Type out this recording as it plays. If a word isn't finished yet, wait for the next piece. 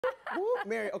Woo,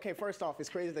 Mary, okay, first off, it's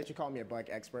crazy that you call me a bug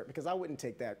expert because I wouldn't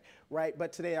take that, right?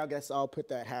 But today, I guess I'll put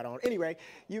that hat on. Anyway,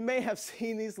 you may have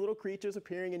seen these little creatures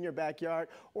appearing in your backyard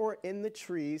or in the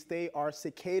trees. They are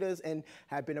cicadas and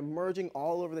have been emerging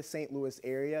all over the St. Louis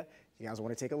area. You guys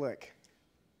want to take a look?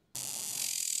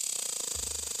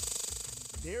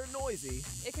 They're noisy.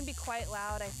 It can be quite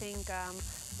loud, I think,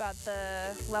 about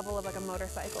the level of like a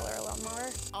motorcycle or a lawnmower.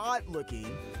 Odd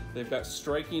looking. They've got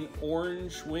striking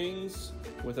orange wings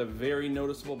with a very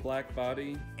noticeable black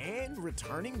body. And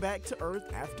returning back to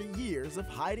Earth after years of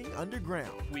hiding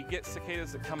underground. We get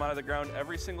cicadas that come out of the ground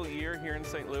every single year here in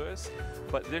St. Louis,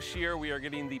 but this year we are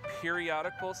getting the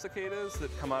periodical cicadas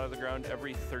that come out of the ground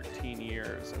every 13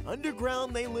 years.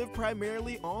 Underground, they live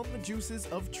primarily on the juices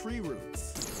of tree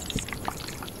roots.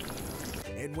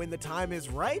 And when the time is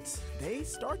right, they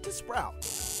start to sprout.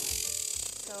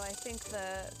 So I think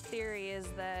the theory is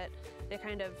that they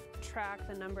kind of track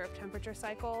the number of temperature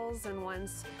cycles, and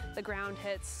once the ground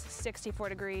hits 64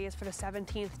 degrees for the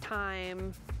 17th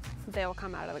time, they'll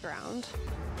come out of the ground.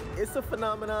 It's a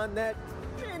phenomenon that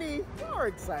many are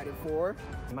excited for.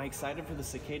 Am I excited for the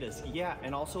cicadas? Yeah,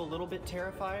 and also a little bit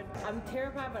terrified. I'm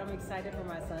terrified, but I'm excited for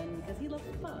my son because he loves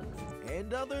bugs.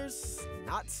 And others,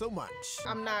 not so much.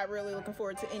 I'm not really looking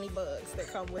forward to any bugs that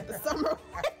come with the summer.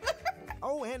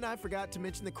 Oh, and I forgot to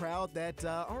mention the crowd that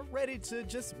are ready to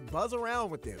just buzz around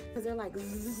with them. Because they're like,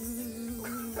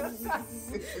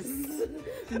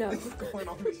 no. What's going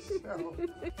on the show?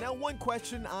 Now, one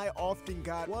question I often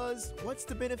got was, what's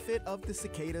the benefit of the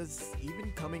cicadas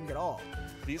even coming at all?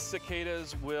 These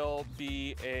cicadas will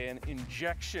be an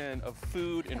injection of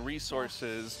food and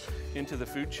resources into the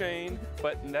food chain,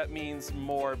 but that means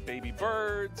more baby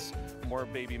birds, more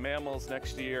baby mammals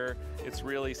next year. It's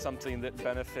really something that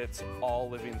benefits all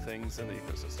living things in the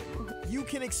ecosystem. You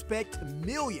can expect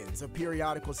millions of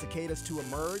periodical cicadas to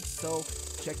emerge, so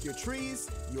check your trees,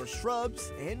 your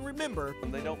shrubs, and remember,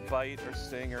 And they don't bite or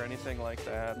sting or anything like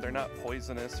that. They're not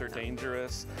poisonous or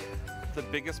dangerous. The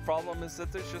biggest problem is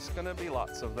that there's just going to be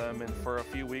lots of them, and for a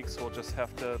few weeks we'll just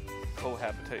have to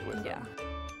cohabitate with them.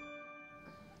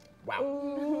 wow.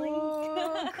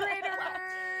 Ooh, critters!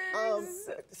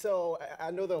 So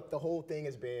I know the whole thing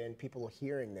has been people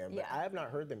hearing them, but Yeah. I have not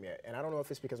heard them yet. And I don't know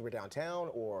if it's because we're downtown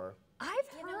or... I've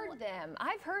heard them.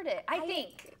 I've heard it. I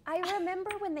think. I remember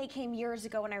when they came years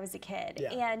ago when I was a kid,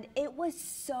 Yeah. and it was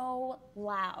so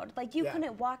loud. Like, you Yeah.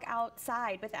 couldn't walk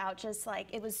outside without just,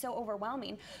 like, it was so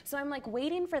overwhelming. So I'm, like,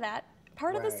 waiting for that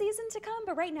part of the Right. season to come,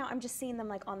 but right now I'm just seeing them,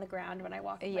 like, on the ground when I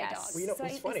walk with my Yes. dogs. Well, you know, so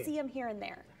it's I funny. see them here and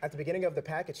there. At the beginning of the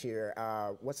package here,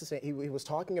 what's his name? He was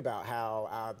talking about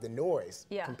how the noise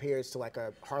Yeah. compares to like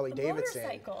a Harley Davidson.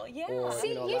 motorcycle, yeah. Or,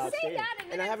 See, know, you loud say stadium. that,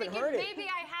 and then I I'm haven't thinking heard it. maybe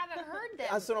I haven't heard them.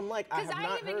 That's what I'm like. I have Because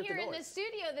not I even heard hear the in the noise.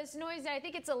 studio this noise, and I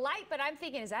think it's a light, but I'm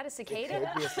thinking, is that a It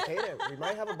cicada? could be a cicada. We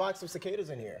might have a box of cicadas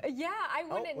in here. Yeah, I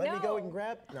Oh, wouldn't let know. me go and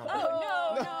grab. No.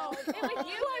 Oh, no. With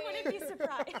you, I wouldn't be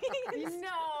surprised.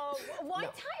 No. One No,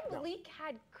 time, no. Leak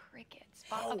had crickets.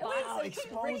 Oh, A box wow, of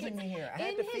exposing crickets me here. I had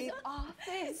in to his feed.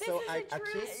 office. So This I is a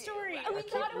true keep- story. I We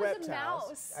keep thought it was a reptiles.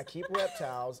 mouse. I keep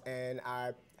reptiles, and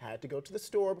I had to go to the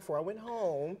store before I went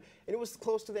home, and it was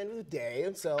close to the end of the day,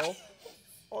 and so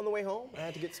on the way home, I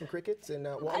had to get some crickets, and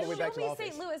on the way back to the office.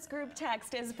 St. Louis group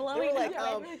text is They blowing were like,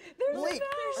 up. Blake,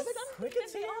 are there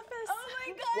crickets in the here? office. Oh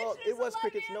my gosh, Well, there's it was a live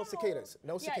crickets, no animal. cicadas.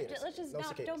 No Yeah, cicadas. let's just no not,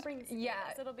 cicadas. don't bring cicadas. Yeah.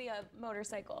 It'll be a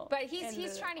motorcycle. But he's in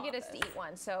the trying to get us to office. eat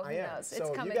one, so I who am. knows? So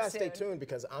It's coming you guys soon. stay tuned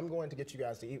because I'm going to get you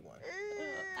guys to eat one.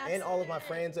 And all of my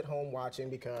friends at home watching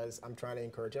because I'm trying to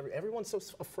encourage everyone's so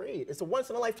afraid. It's a once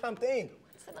in a lifetime thing.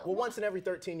 Well, once in every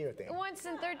 13-year thing. Once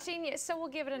in 13 years, so we'll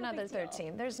give it another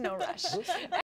 13. There's no rush.